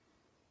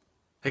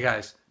Hey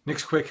guys,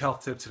 Nick's quick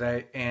health tip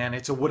today, and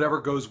it's a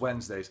whatever goes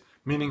Wednesdays,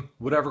 meaning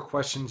whatever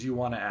questions you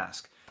want to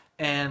ask.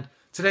 And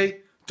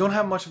today, don't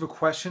have much of a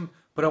question,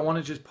 but I want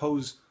to just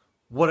pose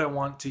what I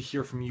want to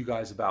hear from you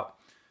guys about.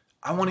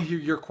 I want to hear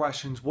your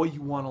questions, what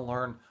you want to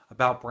learn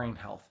about brain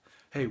health.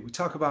 Hey, we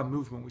talk about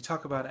movement, we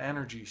talk about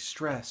energy,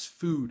 stress,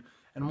 food,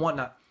 and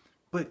whatnot.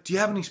 But do you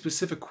have any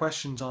specific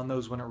questions on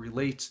those when it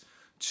relates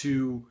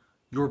to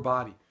your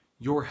body,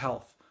 your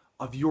health,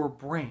 of your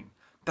brain?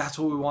 That's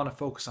what we want to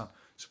focus on.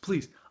 So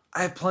please,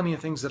 I have plenty of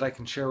things that I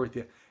can share with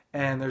you,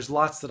 and there's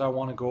lots that I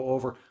want to go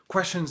over,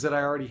 questions that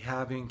I already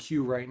have in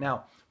queue right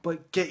now.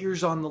 But get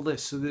yours on the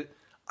list so that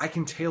I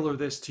can tailor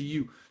this to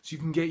you so you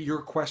can get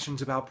your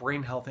questions about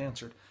brain health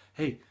answered.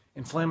 Hey,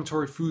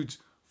 inflammatory foods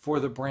for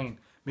the brain.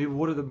 Maybe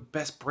what are the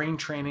best brain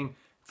training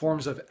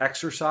forms of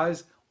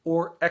exercise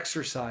or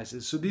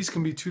exercises? So these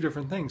can be two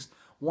different things.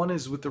 One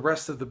is with the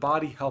rest of the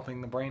body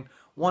helping the brain,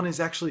 one is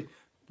actually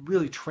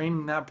really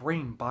training that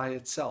brain by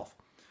itself.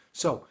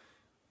 So,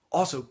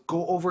 also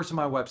go over to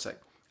my website.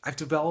 I've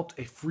developed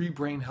a free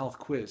brain health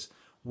quiz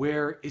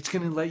where it's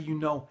going to let you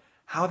know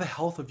how the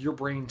health of your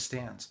brain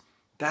stands.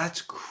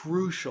 That's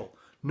crucial,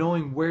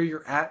 knowing where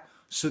you're at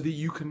so that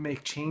you can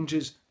make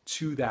changes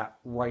to that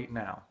right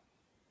now.